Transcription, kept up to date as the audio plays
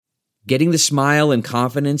Getting the smile and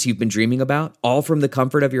confidence you've been dreaming about, all from the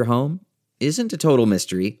comfort of your home, isn't a total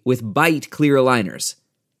mystery with Bite Clear Aligners.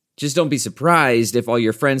 Just don't be surprised if all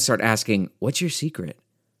your friends start asking, "What's your secret?"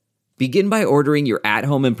 Begin by ordering your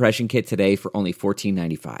at-home impression kit today for only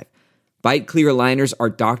 $14.95. Bite Clear Aligners are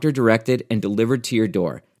doctor-directed and delivered to your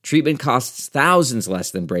door. Treatment costs thousands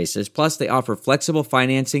less than braces, plus they offer flexible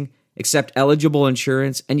financing, accept eligible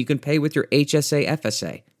insurance, and you can pay with your HSA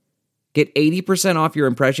FSA. Get 80% off your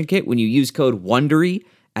impression kit when you use code WONDERY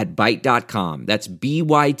at Byte.com. That's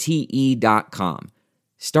BYTE.com.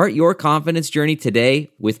 Start your confidence journey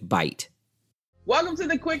today with Byte. Welcome to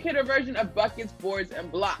the quick hitter version of Buckets, Boards,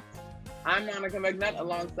 and Blocks. I'm Monica McNutt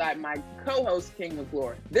alongside my co-host King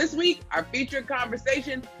McClure. This week, our featured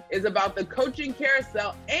conversation is about the coaching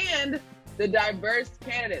carousel and the diverse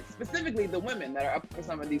candidates, specifically the women that are up for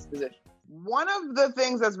some of these positions. One of the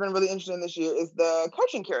things that's been really interesting this year is the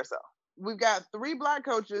coaching carousel. We've got 3 Black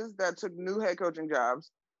coaches that took new head coaching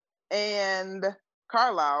jobs, and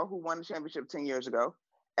Carlisle, who won the championship 10 years ago.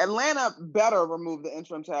 Atlanta better remove the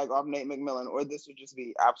interim tag off Nate McMillan, or this would just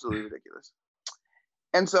be absolutely ridiculous.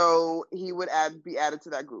 And so he would be added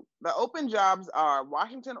to that group. The open jobs are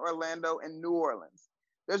Washington, Orlando, and New Orleans.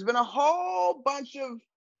 There's been a whole bunch of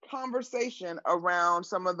conversation around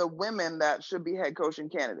some of the women that should be head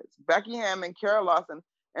coaching candidates. Becky Hammon, Kara Lawson,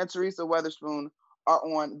 and Teresa Weatherspoon are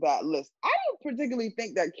on that list. I don't particularly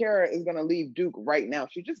think that Kara is going to leave Duke right now.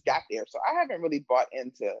 She just got there, so I haven't really bought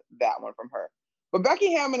into that one from her. But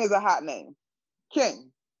Becky Hammon is a hot name.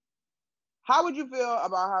 King, how would you feel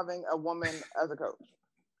about having a woman as a coach?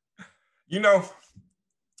 You know,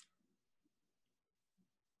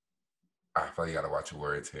 I feel like you got to watch your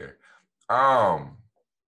words here. It's our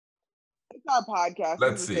podcast.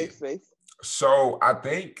 Let's see. So I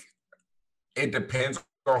think it depends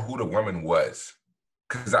on who the woman was.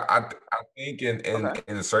 Because I think in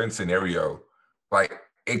a certain scenario, like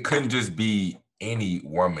it couldn't just be any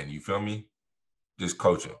woman, you feel me? Just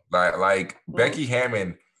coaching. Like Becky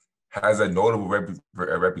Hammon has a notable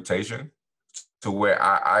reputation to where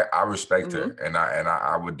I respect her and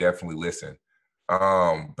I would definitely listen.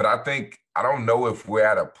 But I don't know if we're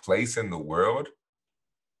at a place in the world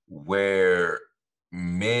where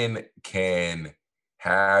men can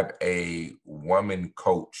have a woman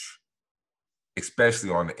coach, especially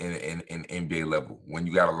on in NBA level, when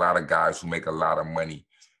you got a lot of guys who make a lot of money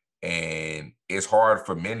and it's hard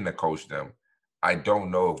for men to coach them. I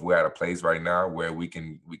don't know if we're at a place right now where we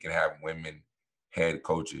can have women head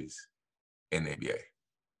coaches in the NBA.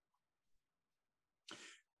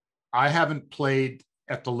 I haven't played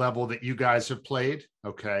at the level that you guys have played,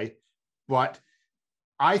 okay? But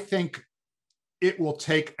I think it will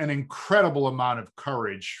take an incredible amount of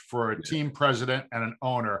courage for a team president and an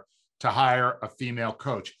owner to hire a female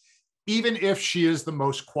coach, even if she is the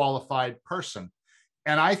most qualified person.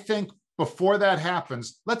 And I think before that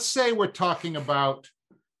happens, let's say we're talking about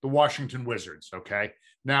the Washington Wizards, okay?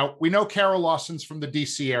 Now, we know Kara Lawson's from the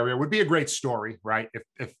DC area. Would be a great story, right?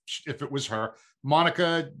 If it was her.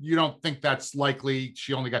 Monica, you don't think that's likely.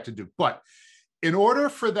 She only got to Duke. But in order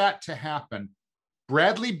for that to happen,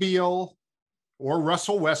 Bradley Beal or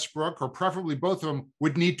Russell Westbrook, or preferably both of them,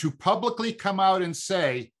 would need to publicly come out and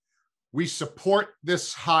say, we support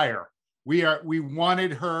this hire. We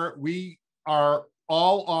wanted her. We are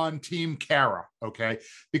all on Team Kara, okay?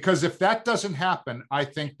 Because if that doesn't happen, I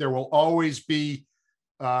think there will always be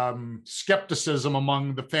skepticism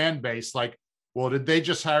among the fan base. Like, well, did they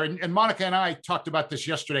just hire? And Monica and I talked about this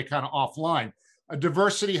yesterday, kind of offline. A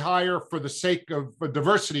diversity hire for the sake of a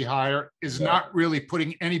diversity hire is not really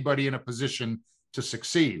putting anybody in a position to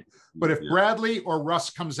succeed. But if Bradley or Russ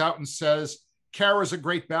comes out and says, Kara's a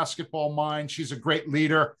great basketball mind, she's a great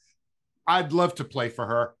leader, I'd love to play for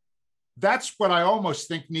her. That's what I almost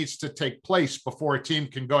think needs to take place before a team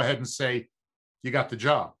can go ahead and say, you got the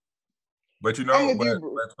job. But you know,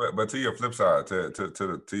 but to your flip side,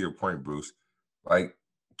 to your point, Bruce, like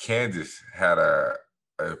Kansas had a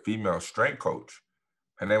female strength coach.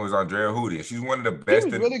 Her name was Andrea Houdy, and she's one of the best.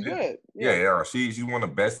 She was really good. Yeah. She's one of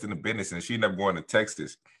the best in the business, and she ended up going to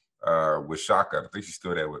Texas with Shaka. I think she's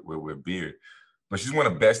still there with Beard, but she's one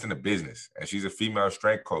of the best in the business, and she's a female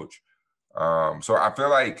strength coach. So I feel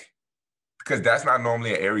like, because that's not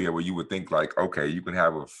normally an area where you would think like, okay, you can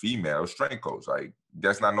have a female strength coach. Like,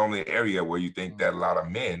 that's not normally an area where you think that a lot of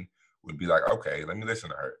men would be like, okay, let me listen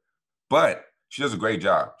to her. But she does a great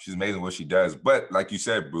job. She's amazing what she does. But like you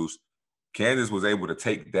said, Bruce, Kansas was able to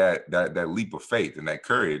take that leap of faith and that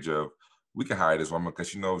courage of, we can hire this woman because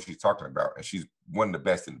she knows what she's talking about. And she's one of the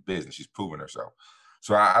best in the business. She's proven herself.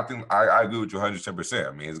 So I think I agree with you 110%.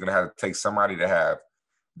 I mean, it's going to have to take somebody to have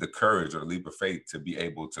the courage or the leap of faith to be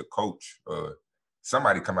able to coach or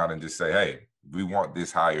somebody come out and just say, hey, we want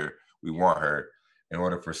this hire, we want her, in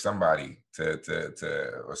order for somebody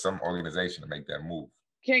to or some organization to make that move.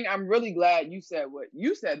 King, I'm really glad you said what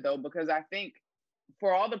you said, though, because I think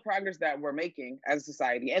for all the progress that we're making as a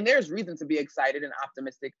society, and there's reason to be excited and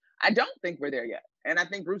optimistic, I don't think we're there yet. And I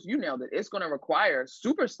think, Bruce, you nailed it. It's going to require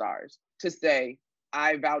superstars to say,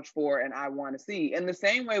 I vouch for and I want to see. In the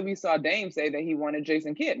same way we saw Dame say that he wanted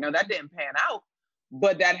Jason Kidd. Now, that didn't pan out,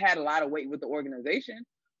 but that had a lot of weight with the organization.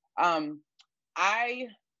 I've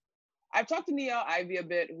talked to Niele Ivey a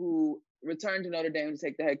bit, who returned to Notre Dame to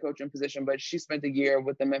take the head coaching position, but she spent a year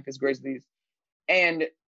with the Memphis Grizzlies. And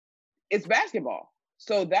it's basketball.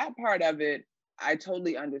 So that part of it, I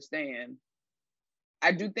totally understand.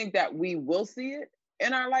 I do think that we will see it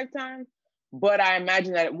in our lifetime, but I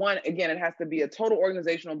imagine that it has to be a total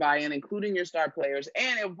organizational buy-in, including your star players,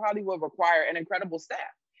 and it probably will require an incredible staff.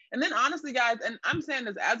 And then honestly, guys, and I'm saying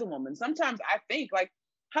this as a woman, sometimes I think, like,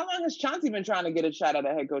 how long has Chauncey been trying to get a shot at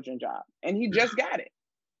a head coaching job? And he just got it.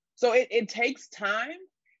 So it takes time.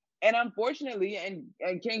 And unfortunately,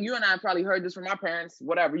 and King, you and I probably heard this from our parents,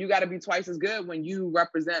 whatever, you got to be twice as good when you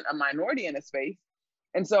represent a minority in a space.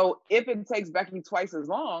 And so if it takes Becky twice as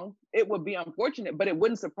long, it would be unfortunate, but it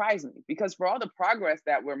wouldn't surprise me, because for all the progress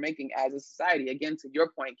that we're making as a society, again, to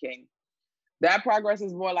your point, King, that progress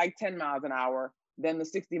is more like 10 miles an hour than the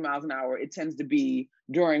 60 miles an hour it tends to be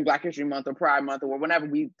during Black History Month or Pride Month, or whenever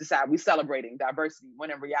we decide we're celebrating diversity,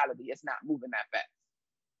 when in reality, it's not moving that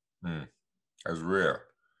fast. That's real.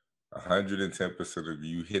 110% of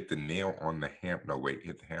you hit the nail on the hammer. No, wait,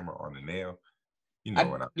 hit the hammer on the nail. You know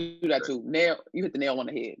what I do that too. You hit the nail on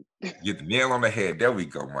the head. Get the nail on the head. There we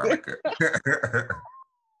go, Monica.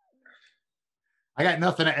 I got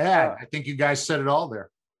nothing to add. I think you guys said it all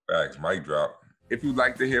there. Thanks, mic drop. If you'd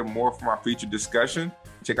like to hear more from our featured discussion,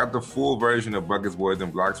 check out the full version of Buckets, Boards,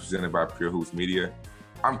 and Blocks presented by Pure Hoops Media.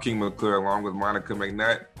 I'm King McClure along with Monica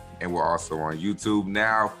McNutt, and we're also on YouTube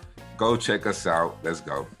now. Go check us out. Let's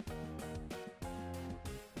go.